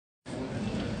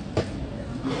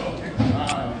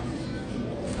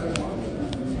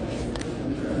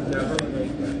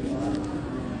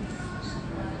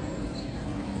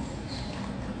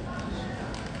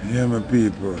Yeah, my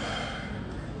people.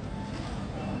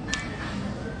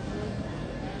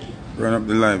 Run up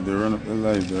the live, they run up the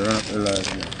live, they run up the live.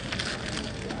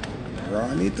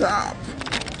 Run it up.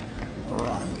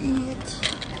 Run it.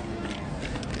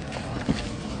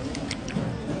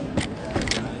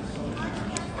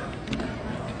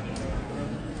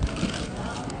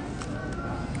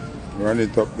 Run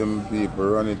it up, them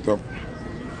people, run it up.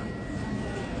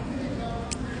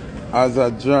 As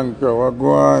a junker, what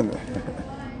go on?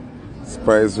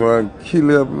 Spice one kill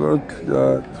him, look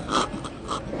that.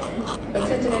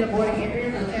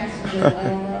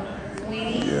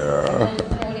 Yeah.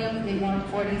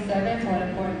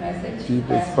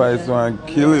 People Spice one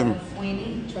kill him.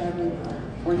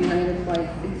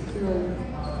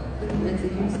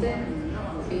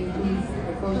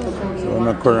 So I'm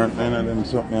not current none of them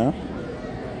something, yeah?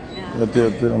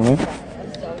 You tell me? I'm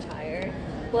so tired.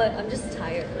 But I'm just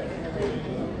tired. Like,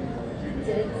 I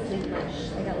didn't sleep much.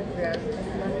 I got like 3 hours. I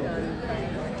slept on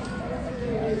Friday morning. I got like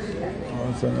 3 hours.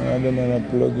 Oh, so now I'm going to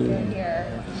plug in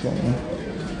here. Something.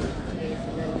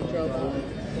 And then drove home.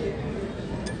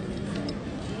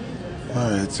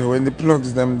 Alright, so when the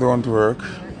plugs them don't work,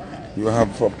 you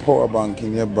have a power bank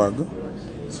in your bag.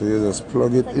 So you just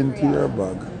plug it into your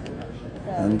bag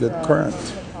and get current.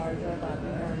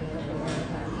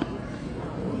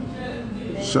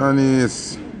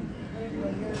 Shanice,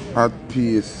 at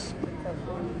peace.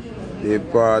 The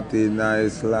party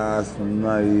nice last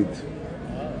night.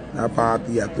 The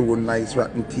party had 2 nice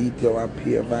rotten teeth, you have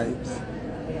peer vibes.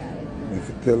 If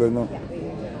you tell you no.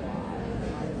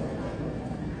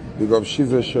 Big up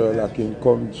she's a Sherlock in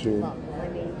come through.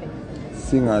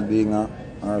 Sing a dinger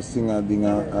or sing a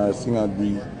dinger or sing a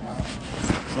D. I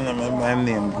don't remember my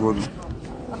name good. Are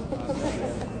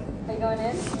you going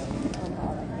in?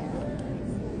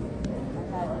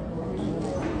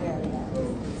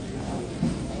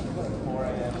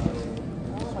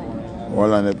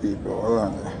 Hold on the people, hold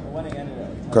on.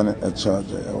 Connect the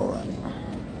charger, hold on.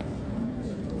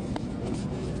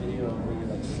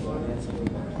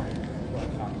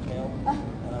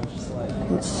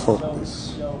 Let's fuck this.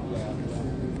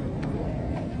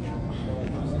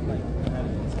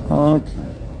 Okay.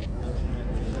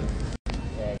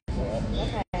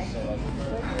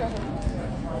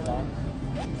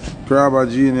 Crabber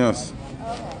genius.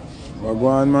 What go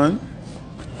on, man?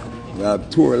 That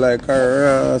tour like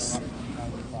a ass.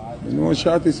 You know,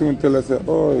 Shorty soon tell us,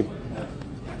 oh,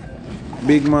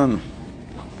 big man,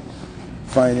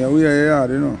 find your way here,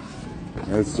 you know.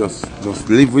 Let's just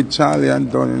live with Charlie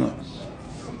and done, you know.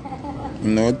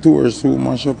 You know, tour so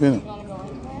much up, you know.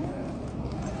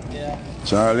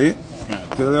 Charlie, I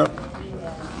tell you,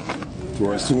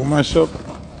 tour so much up.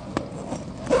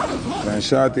 And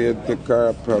Shorty had take care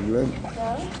of problem.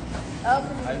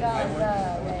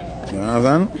 You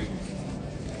understand?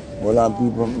 Hold on,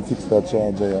 people, fix that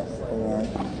charger, yeah.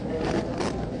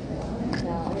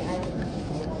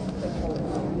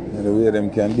 And the way them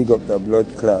can dig up the blood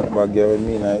clot bag here with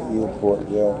me in the airport,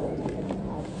 yeah.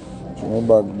 My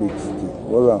bag big stick.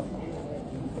 Hold on.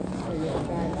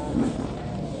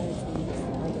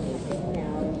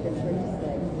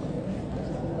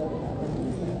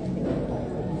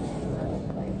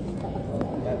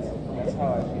 That's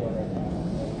how I feel right now.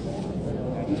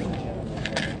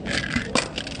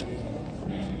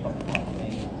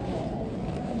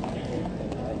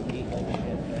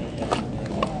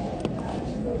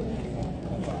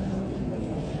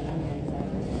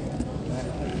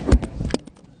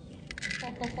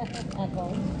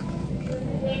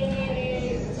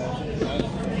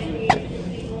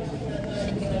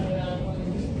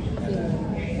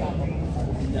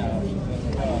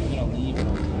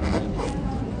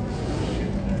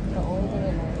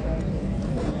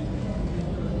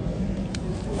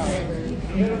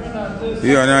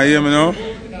 Yeah, now hear me now?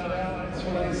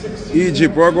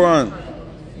 Egypt, what go on?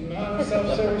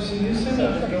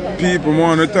 People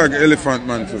want to tag Elephant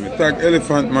Man for me. Tag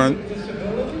Elephant Man.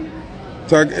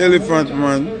 Tag Elephant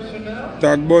Man.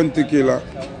 Tag Bounty Killer.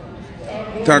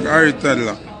 Tag Harry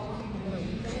Toddler.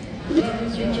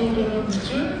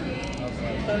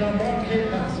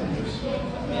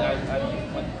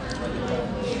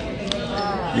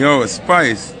 Yo,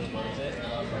 Spice.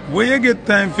 When you get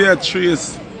time for your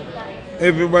trace,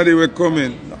 everybody will come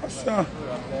in. No, sir.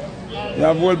 You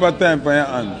have all the time for your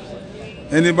hand.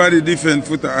 Anybody different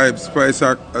Foota hype, Spice,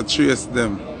 I trace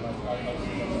them.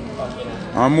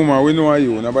 And Mama, we know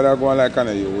you. Nobody go on like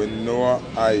you. We know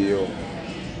you.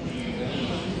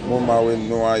 Mama, we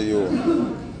know you.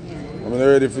 I'm not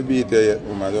ready for beat you yet,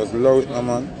 Mama. Just love it, no,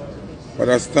 man. But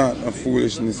I start a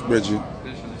foolishness, Bridget.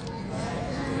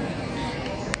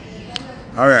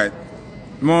 Alright.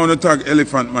 I want to tag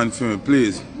Elephant Man for me,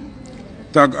 please.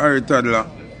 Tag Harry Toddler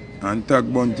and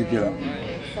tag Bounty Killer.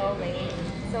 So late.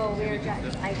 So we're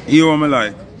just. You know what I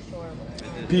like?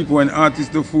 People, when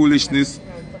artists do foolishness,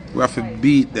 we have to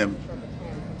beat them.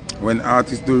 When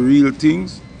artists do real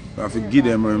things, we have to give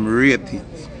them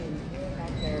ratings.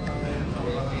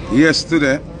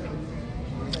 Yesterday,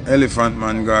 Elephant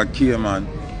Man got K-Man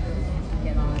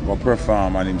go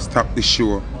perform and him stop the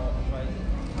show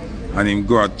and him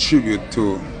go a tribute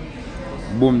to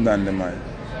Boom Dandimite.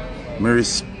 Me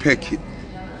respect it.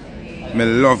 Me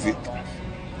love it.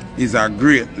 It's a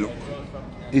great look.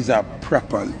 It's a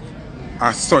proper look.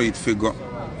 I saw it figure.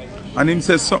 And him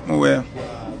said something where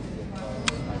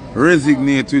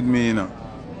resonate with me, you know.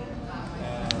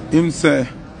 Him say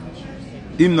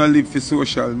him not live for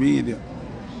social media.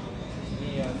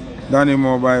 Danny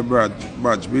more by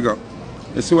Badge, big up.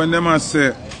 You see when them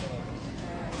say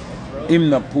him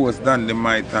not post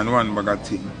Dandimite and one bag of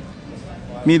thing.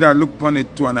 Me that look upon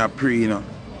it too and I pray, you know.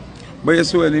 But you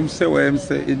see when him say what him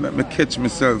say, it make me catch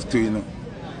myself too, you know.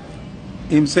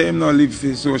 Him say him not live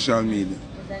for social media.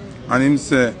 And him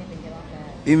say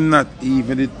him not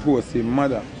even did post his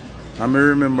mother. And me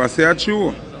remember say it's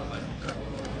true.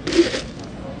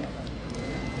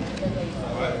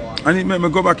 And it made me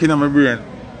go back in my brain.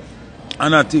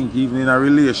 And I think even in a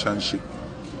relationship,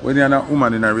 when you're a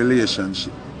woman in a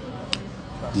relationship,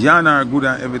 you're not good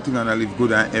at everything and I live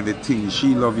good at everything.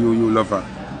 She love you, you love her.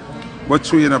 But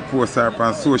through you post her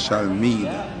on social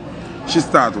media, she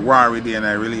start worried in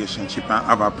a relationship and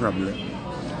have a problem.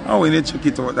 And when you check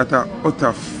it out, that's a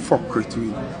utter fuckery to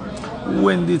it.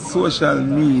 When did social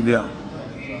media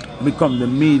become the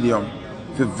medium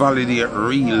to validate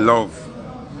real love?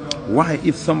 Why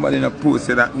if somebody in a post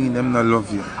say that mean them not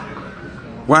love you?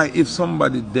 Why if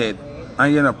somebody dead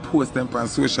and you not post them on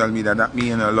social media that mean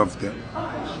you not love them?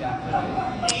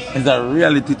 It's a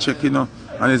reality check, you know,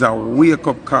 and it's a wake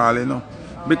up call, you know.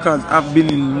 Because I've been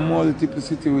in multiple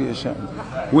situations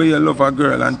where you love a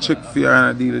girl and check for her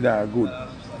and deal with her good.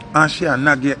 And she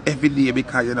nag you every day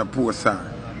because you not post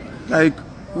her. Like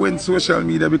when social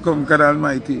media become God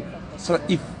Almighty. So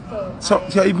if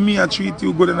me I treat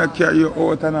you good and I carry you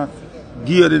out and I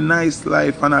give you the nice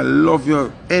life and I love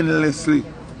you endlessly,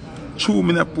 true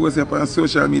me not post up on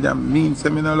social media means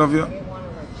me not love you.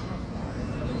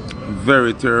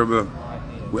 Very terrible.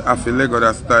 We have to let go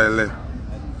that style there.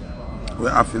 We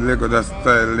have to let go that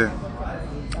style there.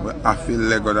 We have to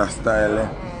let go that style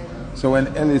there. So when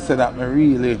Ellie said that me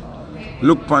really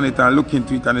look upon it and look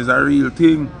into it and it's a real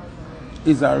thing.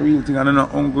 It's a real thing. And I know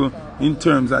uncle in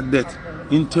terms of death.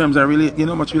 In terms of really, you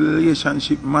know much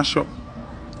relationship mash up.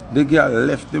 The girl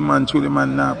left the man through the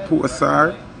man now post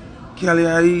her. Girl, you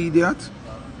are idiot.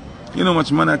 You know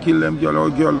much man I kill them girl or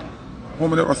girl. How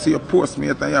many of see you post me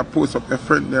and you post up your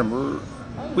friend them.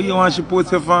 What you want she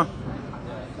post you for?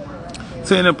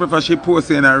 So you know prefer she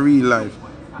post in her real life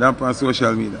than on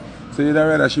social media. So you'd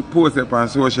rather she post up on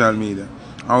social media.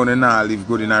 I want to not live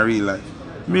good in her real life.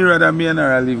 Me rather me and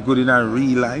her live good in her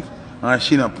real life. And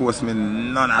she not post me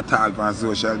none at all on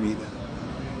social media.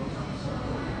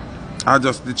 That's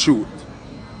just the truth.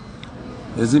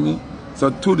 You see me?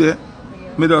 So today,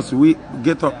 me just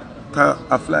get up,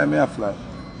 I fly.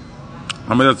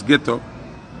 And me just get up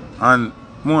and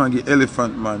more and give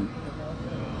Elephant Man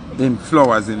them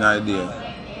flowers in idea.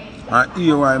 And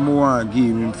here why I want to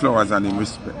give him flowers and him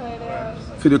respect.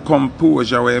 For the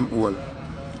composure where him hold.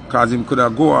 Because him could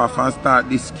have go off and start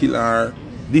this killer,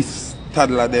 this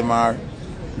toddler them are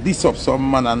this up some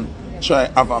man and try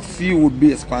have a feud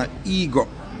based on ego.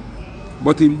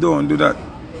 But him don't do that.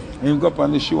 Him go up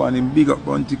on the show and him big up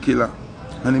Bounty Killer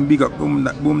and him big up Boom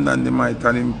Dandimite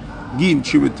and him give him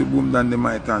tribute to Boom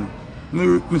Dandimite and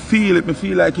me feel it, me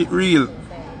feel like it real.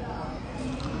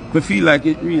 Me feel like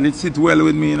it real. It sit well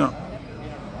with me, you know.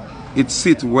 It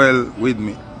sit well with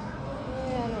me.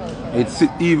 It sit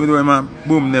even though man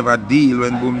Boom never deal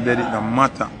when Boom dead, it no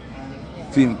matter.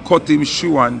 So him cut him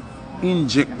shoe and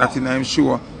inject that in him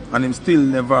shoe and him still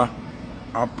never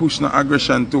push no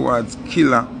aggression towards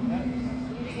Killer.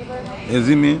 You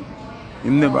see me?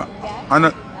 Him never. And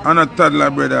a toddler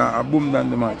brother, a Boom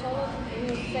Dandimite.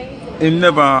 Him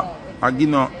never give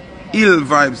no ill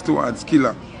vibes towards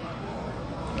Killer.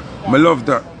 I love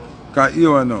that. Because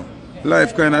you know,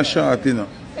 life kind of short, you know.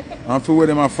 And for where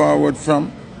them are forward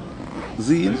from,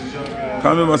 Zeal. Because I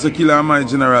remember say Killer my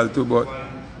general too, but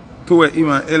to where him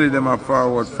and Ellie them are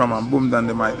forward from and Boom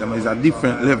Dandimite them is a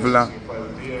different level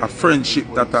of friendship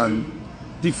that and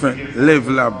different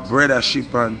level of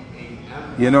brothership and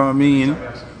you know what I mean?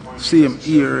 Same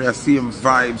area, same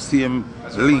vibe, same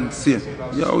link, same.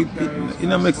 Yo, it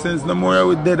don't make sense no more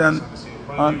with dead and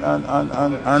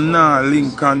and now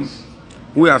Lincoln,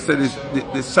 we have said this,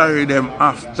 the sorry them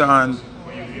after, and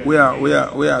we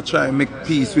are trying to make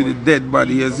peace with the dead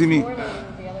body, you see me?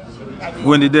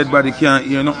 When the dead body can't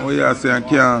hear nothing, we are saying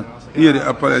can't hear the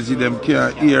apology, them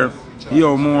can't hear.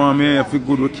 Yo, more me if you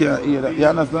good, we can't hear that. You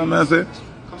understand what I say?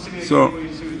 So,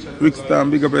 Rick Stam,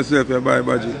 big up yourself, you buy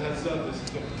budget.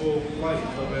 Full flight,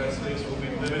 space will be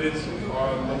limited, so we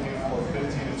are looking for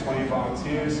 15 to 20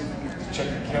 volunteers to check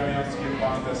the carry-outs to get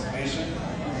bond destination.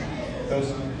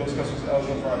 Those customers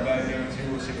eligible for our bag guarantee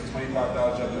will receive a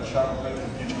 $25 jump in travel credit for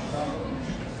future travel.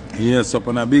 Yes, up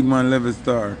on a big man level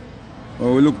star.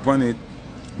 When we look upon it,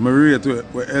 I rate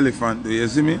with elephant, do you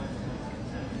see me?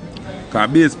 Because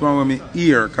based upon what me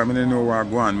hear, because I don't know what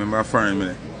go on, remember foreign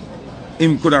me.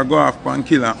 Him could have go off on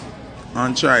Killer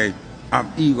and try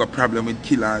have ego problem with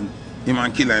Killer and him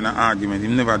and Killer in an argument. He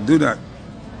never do that.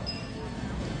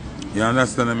 You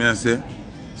understand what I say?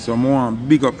 So I want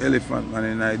big up elephant man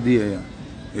in idea. Yeah.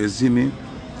 You see me?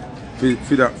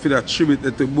 For that tribute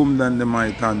to Boom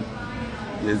Dandimite, and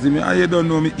you see me? And you don't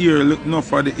know me here look enough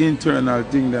for the internal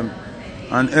thing them.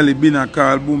 And Ellie Bina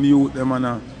call Boom Youth them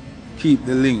and keep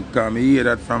the link, because I hear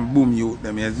that from Boom Youth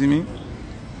them, you see me?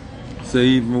 So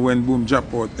even when Boom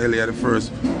drop out, Ellie the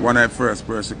first one of the first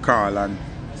person call, and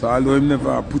so although him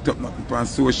never put up nothing on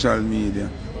social media,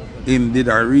 him did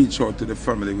a reach out to the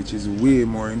family, which is way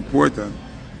more important.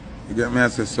 You get me? I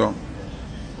say so.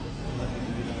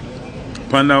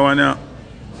 Panda one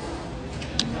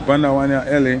ya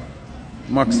Ellie,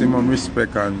 maximum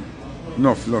respect and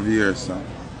enough love here, so.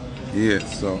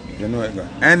 Yes, so you know it.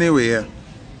 Anyway,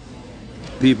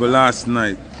 people, last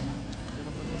night,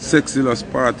 Sexyless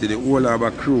party, the whole of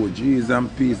a crew, G's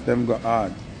and peace, them got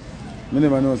hard. I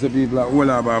never know some people like all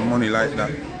have money like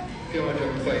that.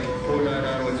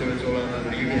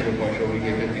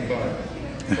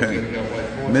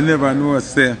 I never know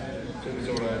say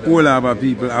all of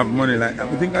people have money like that.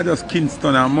 I think I just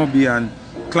Kingston and Moby and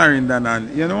Clarendon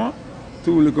and you know,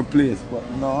 two little place. But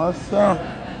no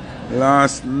sir.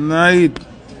 Last night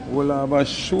all of a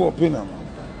show up in them.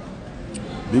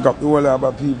 Big up the whole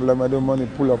of people that made the money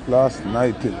pull up last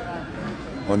night.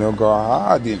 When you go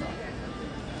hard in.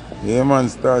 Yeah man,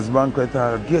 Stars Banquet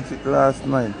get it last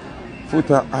night.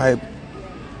 Foota hype.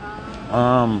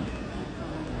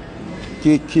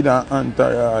 Kid and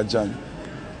Entourage and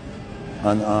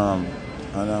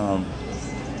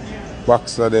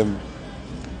Boxer them.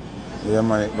 Yeah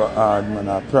man, it got hard man,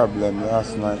 a problem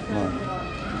last night man.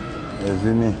 You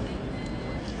see me?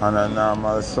 And a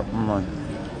normal something man.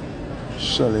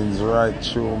 Shellings right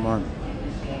through man.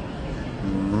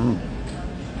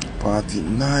 Party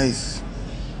nice.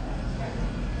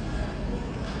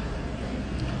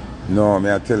 No,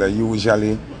 me I tell you,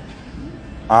 usually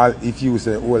if you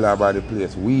say all about the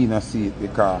place, we not see it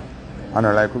because I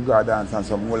know like we go dance and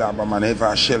some all about man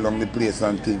ever shell on the place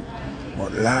and thing.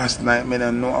 But last night me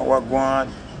don't know what going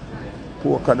on.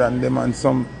 Poker than them and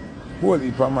some whole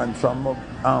heap of man from all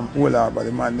about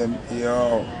the man them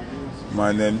yo.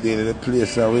 Man, them did the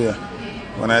place away.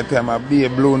 When I tell my be a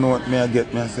blue note, me I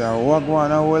get me, I say, what go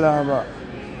on a whole harbor?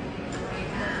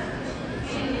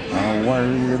 And what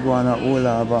really go on a whole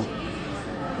harbor?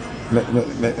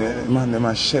 Man, them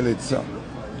a shell it so.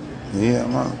 Yeah,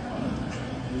 man.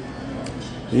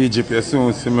 Egypt, you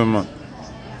soon see me, man.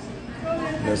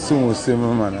 You soon see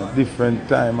me, man. A different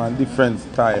time and different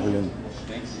style.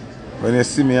 When you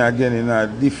see me again in a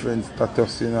different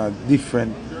status, in a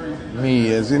different me,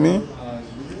 you see me?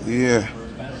 Yeah,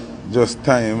 just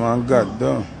time and God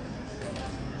done.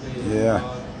 Yeah.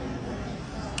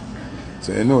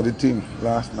 So you know the thing,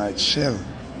 last night shell.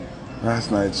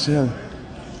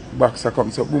 Boxer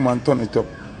comes up, boom and turn it up.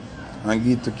 And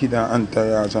give it to Kid and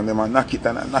Entourage and them and knock it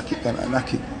and I knock it and I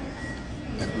knock it.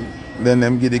 Then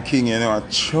them give the king, you know, a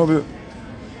trouble.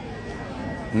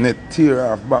 Net tear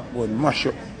off backboard, mash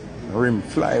up, rim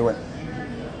fly away.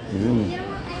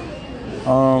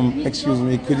 Excuse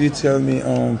me, could you tell me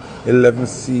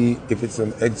 11C if it's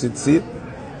an exit seat?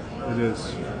 It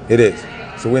is. It is.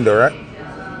 It's a window, right?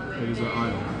 It is an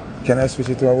aisle. Can I switch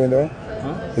it to a window?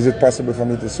 Huh? Is it possible for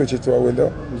me to switch it to a window?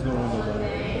 There's no windows on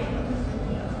it.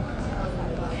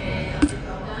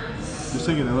 You're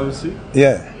taking 11C?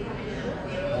 Yeah.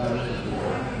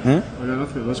 I got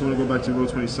nothing. Unless you want to go back to row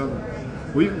 27.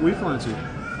 Where you flying to?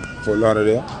 Fort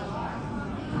Lauderdale.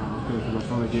 Okay, because I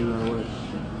finally gave that away.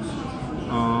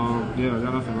 Yeah, I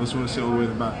got nothing. Unless you want to sit all the way in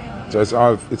the back. So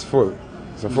it's full.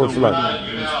 It's a full flight.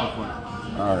 Yeah, it's full flight.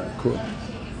 Alright, cool.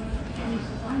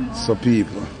 So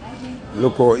people,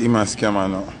 look how him a scammer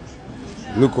now.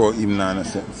 Look how him not in a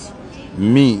sense.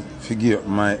 Me figure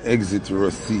my exit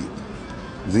receipt.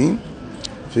 See?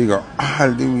 Figure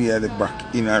all the way at the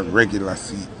back in a regular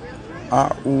seat.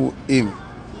 Who him?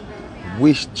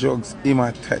 Which drugs him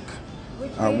a take?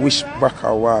 And which back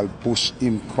a wall push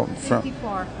him come from?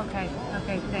 54. Okay,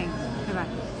 thanks. Goodbye.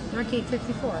 Ricky,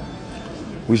 54.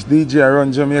 Which DJ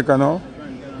around Jamaica now?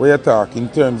 Where you talk in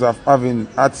terms of having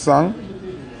hot song?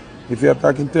 If you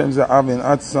talk in terms of having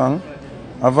hot song,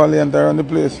 a Valiant around the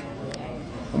place.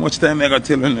 How much time I got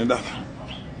to tell you that?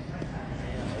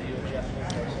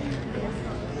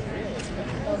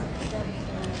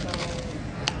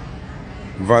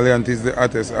 Valiant is the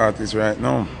hottest artist right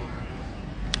now.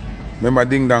 Remember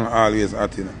Ding Dong always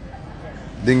hot, you know.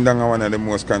 Ding Dong are one of the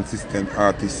most consistent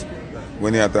artists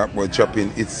when you talk about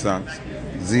dropping hit songs.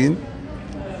 Zine,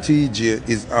 TJ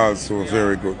is also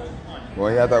very good.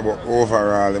 When you talk about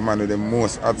overall, the man with the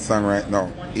most hot song right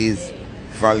now is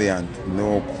Valiant.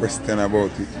 No question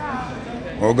about it.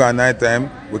 When we go at night time,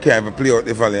 we can't even play out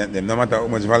the Valiant them. No matter how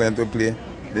much Valiant we play,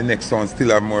 the next song still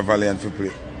have more Valiant to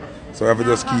play. So we have to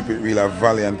just keep it real.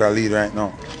 Valiant a lead right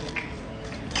now.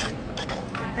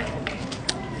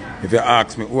 If you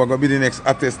ask me, who are going to be the next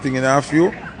hottest thing in our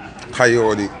few?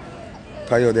 Coyote.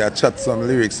 Coyote, I chat some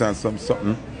lyrics and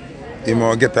something. He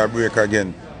might get a break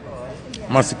again.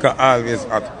 Massacre always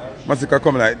hot. Massacre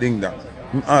come like Ding Dong.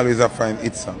 He always a find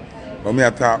it song. But me I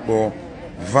talk about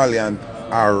Valiant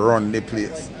I run the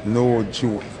place. No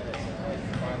joke.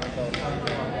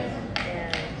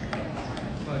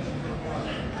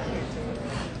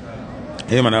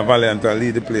 Him and a Valiant will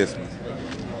lead the place.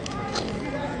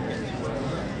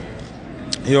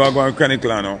 Here we go on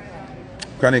Chronicler now.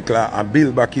 Chronicler I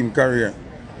build back him career.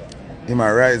 Him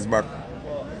a rise back.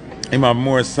 Him have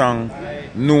more song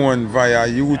known via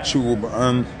YouTube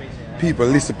and people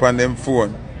listen on them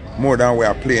phone more than we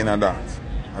are playing a dance.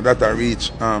 And that I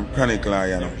reach Chronicler,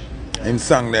 you know. Him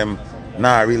sang them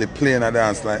not really playing a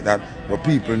dance like that, but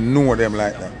people know them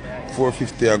like that.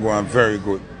 450 are going very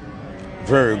good.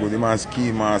 Very good. The man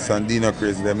Ski Mass and Dino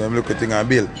Crazy, them look at thing and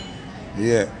build.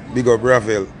 Yeah, big up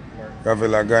Ravel.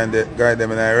 Ravel are guide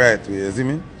them in the right way, you see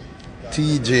me?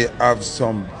 TJ have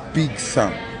some big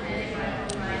song.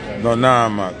 No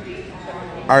normal.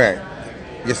 Alright.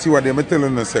 You see what they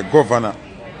telling us, say, Governor.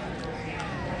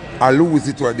 I lose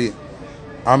it what they.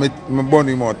 I'm burn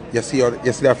him out. You see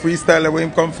the freestyle where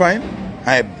him come find?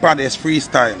 I baddest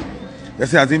freestyle. You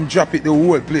see as him drop it, the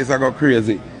whole place I go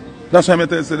crazy. That's why I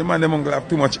tell you, the man them have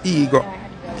too much ego.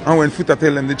 And when Foota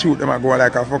tell them the truth, them go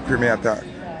like a fuckery me attack.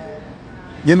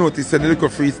 You notice the little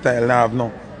freestyle now have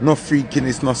no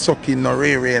freakiness, no sucking, no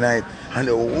ray night. And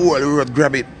the whole road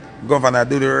grab it. Governor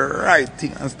do the right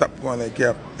thing and stop going like,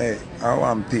 yeah, hey, I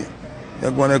want to. You're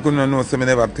going to couldn't know, so I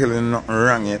never tell you nothing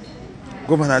wrong yet.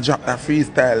 Governor drop that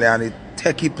freestyle and it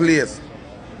take it place.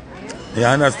 You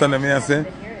understand what I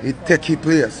say? It take it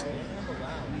place.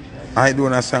 I do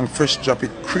a song fresh drop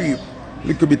it creep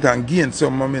little bit and gain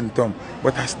some momentum,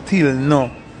 but I still know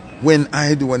when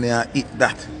I do when I hit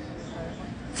that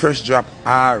fresh drop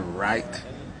alright.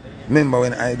 Remember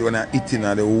when I do when I hit in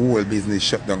the whole business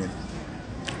shut down.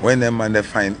 When them man they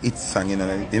find it song, you know,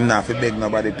 they don't have to beg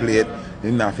nobody play it, they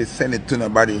don't have to send it to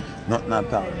nobody, nothing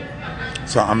at all.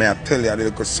 So I may tell you, the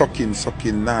little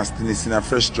sucking nastiness in a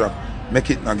fresh drop,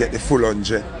 make it not get the full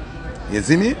 100. You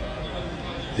see me?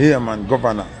 Here man,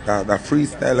 Governor, the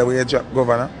freestyle where you drop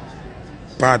Governor,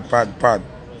 pad.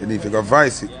 And if you go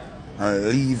vice it and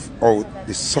leave out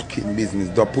the sucking business,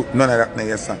 don't put none of that in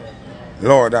your song.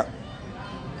 Lord that.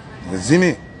 You see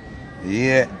me?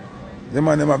 Yeah. The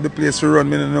man them have the place to run,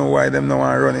 me don't know why them don't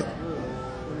want to run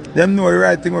it. Them know the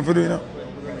right thing what to do, you know.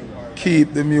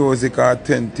 Keep the music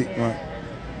authentic, man.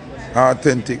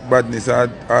 Authentic badness,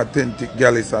 authentic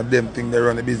galleys, are them thing they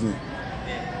run the business.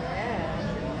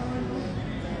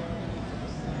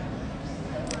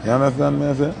 You understand me,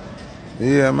 I say?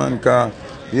 Yeah, man, cause,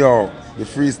 yo, the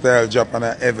freestyle drop and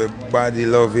everybody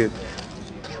love it.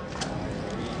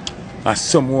 And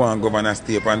someone Governor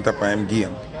stay up on top of him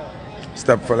game.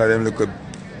 Stop follow them look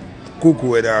cuckoo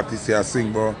with the artist here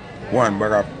sing, but one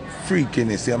bag of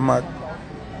freakiness, you're mad.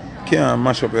 Can't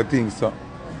mash up your things, so.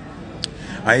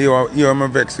 And you're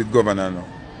vexed with Governor now.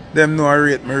 Them know I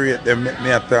rate them, make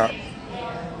me attack.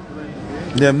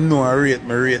 Them know I rate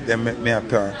them, make me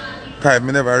attack. Because if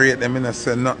I never rate them, I don't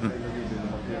say nothing.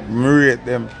 I rate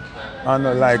them. I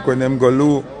don't like when them go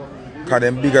low, because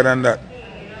them bigger than that.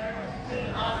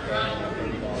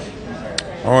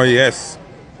 Oh yes,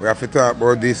 we have to talk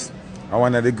about this.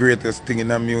 One of the greatest things in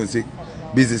the music,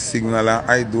 Busy Signal and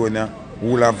Idonia,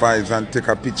 Hula Vibes and take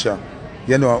a picture.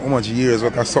 You know how much years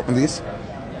what I something this?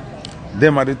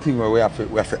 Them are the things where we have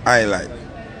to highlight.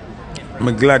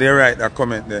 I'm glad you write that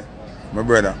comment there, my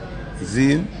brother.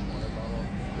 Zine.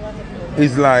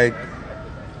 It's like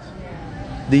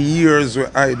the years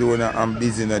where I do and I'm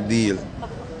busy in a deal.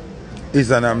 It's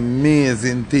an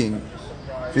amazing thing.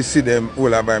 If you see them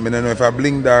all about, I don't know if a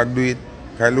Bling Dog do it,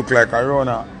 I look like I run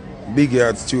a big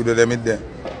yard studio them in there.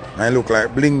 I look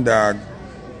like Bling Dog,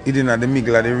 it in the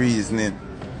middle of the reasoning.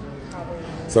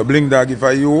 So Bling Dog, if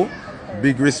I you,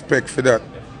 big respect for that.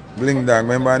 Bling Dog,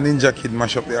 remember Ninja Kid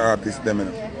mash up the artist them, you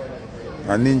know?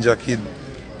 And Ninja Kid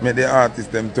make the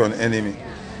artist them turn enemy.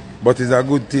 But it's a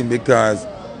good thing because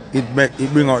it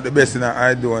bring out the best in the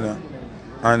eye donor.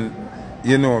 And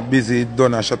you know, Busy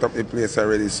done and shut up the place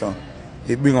already, so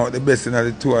it bring out the best in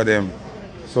the two of them.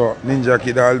 So Ninja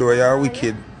Kid, although you're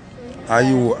wicked, are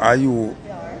you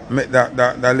make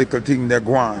that little thing there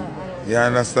go on. You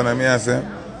understand what I say?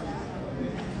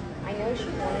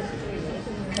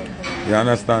 You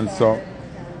understand? So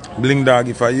Bling Dog,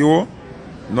 if I you,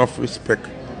 enough respect.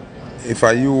 If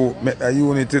I you make that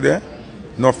unity there,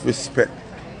 enough respect.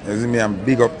 You see me, I'm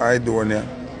big up Idonia,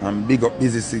 I'm big up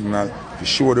Busy Signal to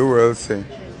show the world say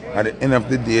at the end of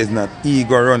the day it's not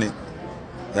ego run it.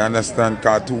 You understand?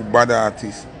 Because two bad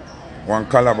artists, one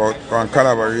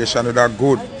collaboration with a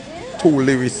good, two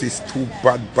lyricists, two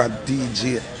bad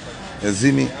DJ. You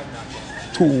see me?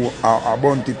 Two a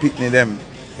bounty pitney them.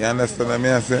 You understand what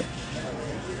I say?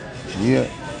 Yeah.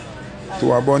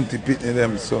 Two a bounty pitney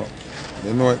them, so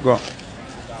you know it go.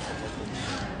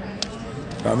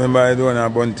 I remember I don't have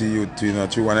a bounty youth too, you know,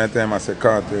 through one time I say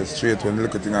Cartel straight when the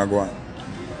little thing I go on.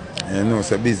 And you know,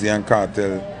 so Busy and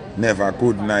Cartel never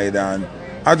good neither, and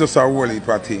I just a whole heap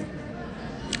of thing.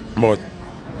 But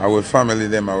our family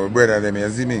them, our brother them, you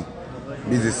see me?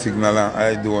 Busy Signal and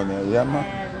I don't know, yeah man?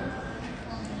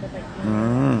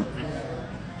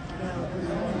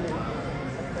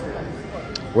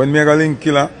 When me go link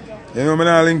Killer, you know me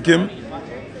not link him?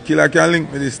 Killer can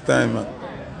link me this time, man.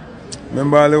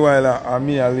 Remember all the while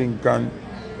me a link and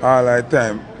all the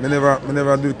time. Me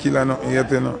never do Killer nothing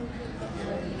yet, you know.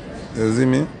 You see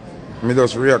me? Me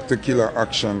just react to Killer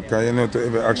action, because you know to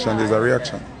every action there's a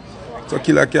reaction. So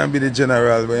Killer can be the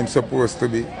general where he's supposed to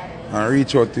be and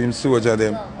reach out to him soldier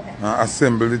them and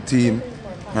assemble the team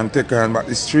and take on back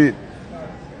the street.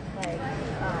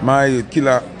 My youth,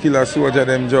 Killer soldier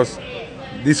them just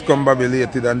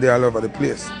discombobulated and they all over the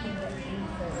place.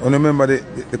 You remember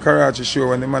the Karachi show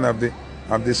when the man have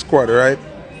the squad, right?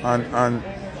 And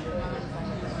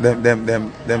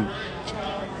them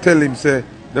tell him say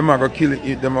them are gonna kill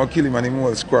him and him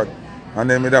whole squad. And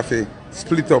then they have to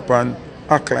split up and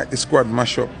act like the squad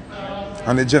mash up.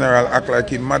 And the general act like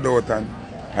he mad out and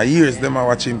years them are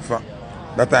watching for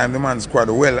that time the man squad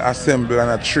well assembled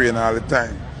and a train all the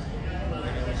time.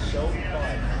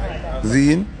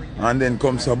 Zine, and then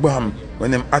comes a bam.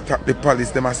 When them attack the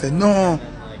police, them I say, no,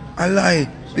 I lie.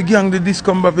 The gang they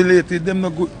discombobulated, them no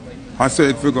good. And so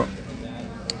it figure.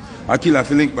 I kill a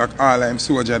link back all them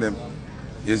soldier them.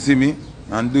 You see me?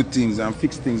 And do things and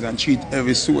fix things and treat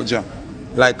every soldier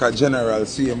like a general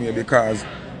same way, because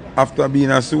after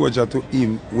being a soldier to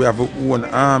him, we have our own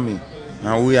army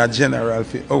and we are general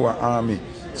for our army.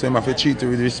 So him have to treat you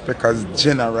with respect as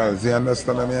generals. You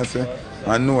understand what I say?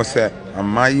 And know say, and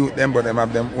my youth them, but them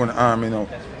have them own army now.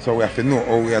 So we have to know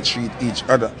how we treat each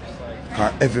other.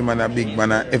 Because every man a big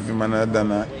man, every man a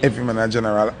done, every man a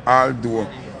general. Although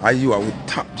you are with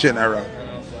top general.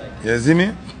 You see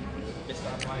me?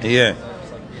 Yeah.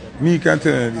 Me can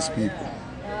tell you these people.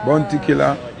 Bounty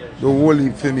Killer, the whole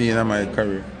heap for me in my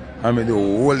career. I mean the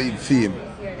whole heap for him.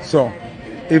 So,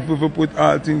 if we put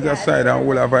all things aside and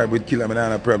all a vibe with Killer, I don't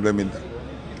have a problem with that.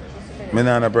 I don't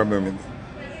have a problem with that.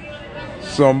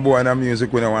 Some boy in the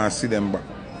music when I want to see them back.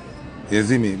 You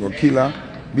see me? But Killer,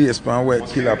 based on what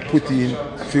Killer put in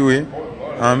for it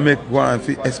and make one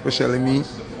for especially me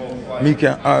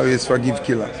can always forgive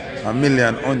Killer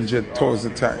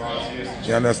 1,100,000 times.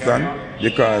 You understand?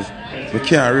 Because we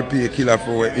can't repay Killer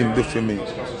for what him do for me.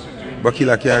 But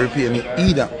Killer can't repay me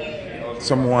either.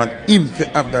 Someone him to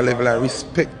have that level of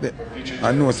respect that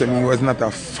I know so me was not a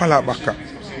follow backer.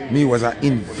 Me was an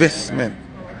investment.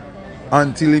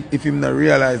 Until if him not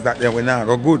realize that then we not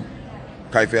go good.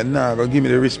 Because if you not go give me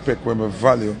the respect when I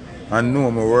value and know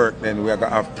my work, then we are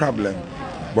gonna have problem.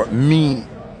 But me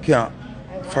can't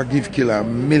forgive Killer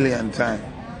 1,000,000 times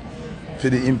for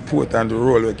the important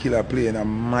role that Killer play in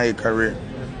my career.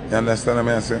 You understand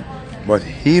what I'm saying? But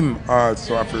him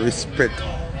also have to respect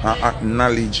and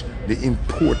acknowledge the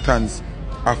importance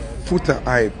of Foota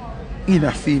hype in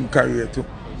a film career too.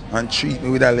 And treat me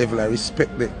with that level of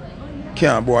respect that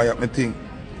can't boy up my thing.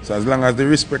 So as long as the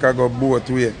respect I got both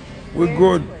ways, we're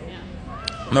good.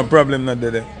 No problem not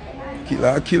there. Killer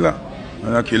a killer.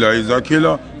 And a killer is a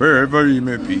killer wherever he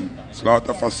may be.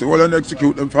 Slaughter for soul and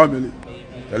execute them family.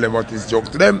 Tell them what is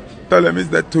joke to them. Tell them it's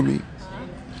that to me.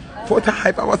 Foota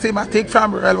hype, I was saying I take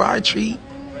from Railway War 3.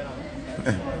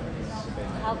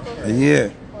 How close Yeah.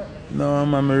 No,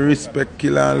 man, I respect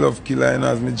killer and love killer, you know,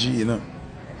 as my G, you know.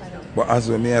 But as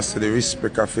when me I say the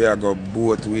respect of I go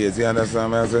both ways, you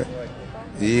understand what I say?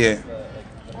 Yeah.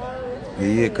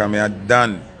 Yeah, because me a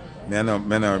done. Me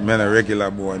a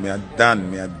regular boy, me a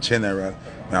done, me a general,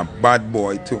 me a bad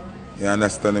boy too. You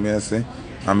understand what I say?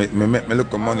 And me make me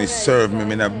look at money serve me,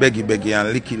 me na beggy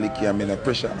and licky and me na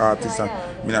pressure artists and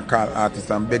me na call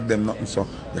artists and beg them nothing, so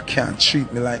you can't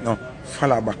treat me like no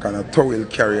follow back and a towel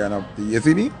carrier and you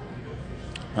see me?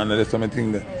 And that's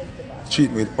something that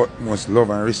treat me with utmost love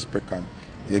and respect and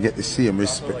you get the same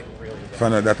respect. If I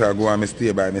know that I go and I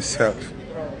stay by myself.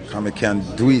 And I can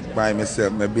do it by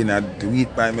myself, maybe not do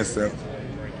it by myself.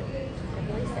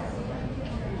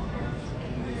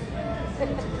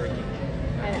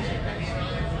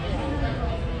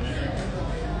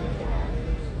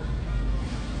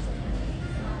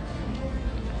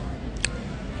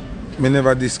 Me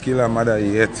never this kill a mother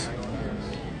yet.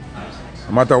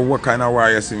 No matter what kind of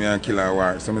war you see me and kill a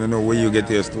war. So I don't know where you get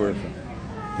your story from.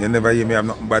 You never hear me have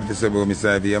nothing bad to say about Miss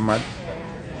Ivy, you mad?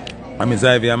 And Miss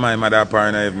Ivy and my mother are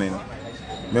in the evening.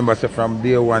 Remember, so from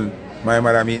day one, my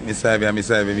mother meet Miss Ivy and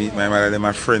Miss Ivy meet my mother, them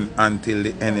a friend until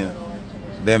the end.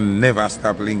 Them never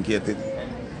stop linking it.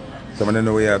 So I don't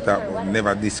know where you talk about.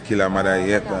 Never this kill a mother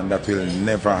yet, and that will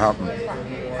never happen.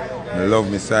 I love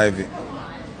Miss Ivy.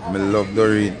 I love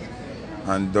Doreen.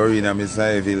 And Doreen and Miss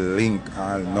Ivy link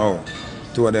all now.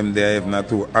 Two of them there, if not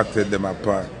two, acted them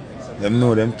apart. Them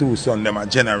know them two sons, them are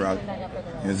general.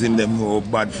 You see them know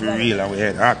how bad for real and we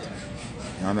head hot.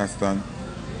 You understand?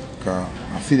 Because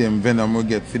I feel them venom we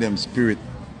get, feel them spirit.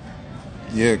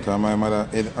 Yeah, because my mother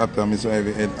head hot and Miss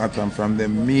Ivy head hot and from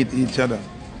them meet each other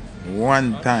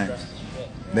one time.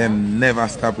 Them never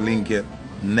stop link yet.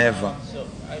 Never.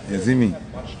 You see me?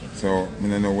 So, I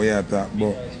don't know where I talk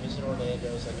about.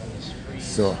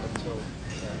 So,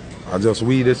 I just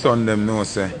we the son them know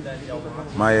say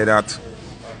my head at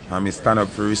and me stand up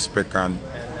for respect and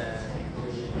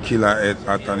killer head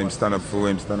at and him stand up for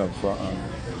him stand up for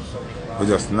we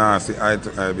just now see eye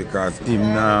to eye because him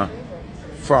now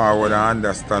forward and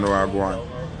understand what I go on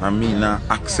and me now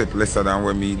accept lesser than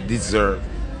what me deserve.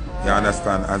 You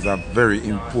understand, as a very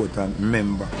important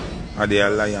member of the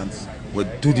alliance we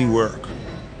do the work.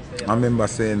 I remember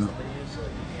saying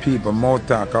people mouth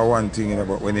talk are one thing,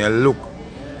 but when you look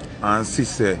and see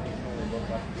say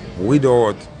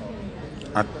without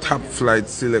a top flight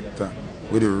selector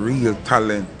with a real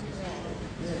talent,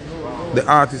 the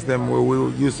artists them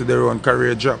will use to their own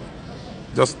career job.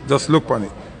 Just look on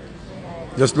it.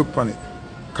 Just look on it.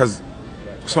 Because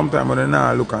sometimes when you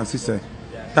now look and see say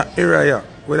that area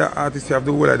where the artists have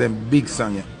the whole of them big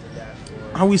song here.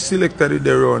 How we selected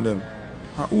their own them?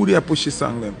 And who they push the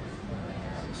song them?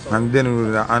 And then we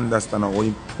will understand how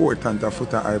important a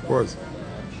Foota hype was.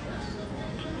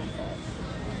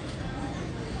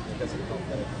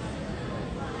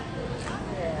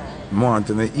 I want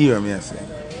to hear me say.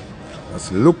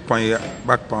 Just look on your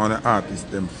back on the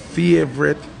artist, them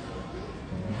favorite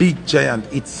big giant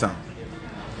hit song.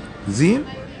 See?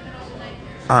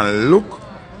 And look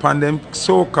on them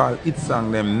so-called hit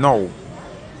song them now.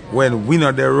 When we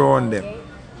know they run them.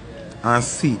 And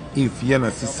see if you know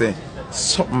say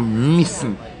something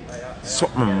missing,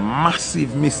 something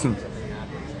massive missing.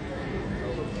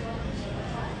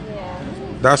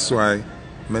 That's why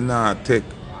I not take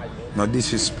no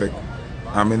disrespect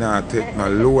and I not take no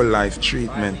low life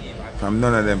treatment from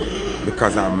none of them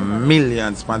because of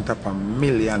millions on top of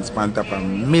millions on top of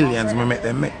millions me make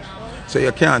them make. So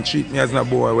you can't treat me as no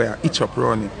boy where I itch up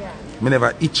running. Me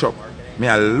never itch up. Me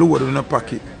a load in a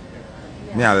pocket.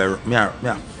 Me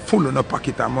a full in a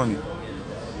pocket of money.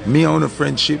 Me and a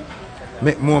friendship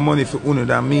make more money for Uno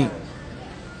than me.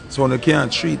 So you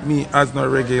can't treat me as no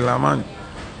regular man.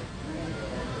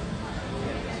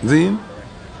 See?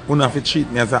 You have to treat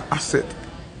me as an asset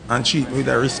and treat me with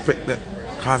the respect that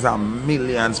cause of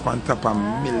millions on top of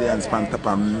millions on top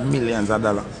of millions of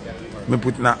dollars. Me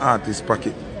put in an artist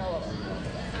pocket.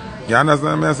 You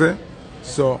understand what I say?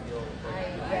 So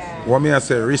what me I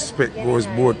say, respect goes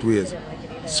both ways.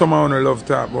 Some of you love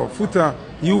talk about Foota,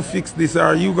 you fix this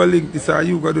or you go link this or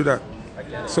you go do that.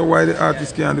 So why the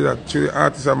artist can't do that? Should the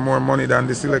artist have more money than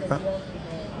the selector?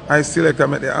 I selector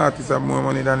make the artist have more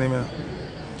money than him.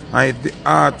 And if the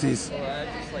artist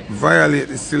violate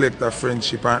the selector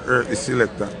friendship and hurt the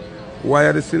selector, why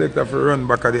are the selector for run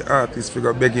back at the artist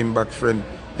figure beg him back friend?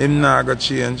 Him not go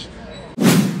change.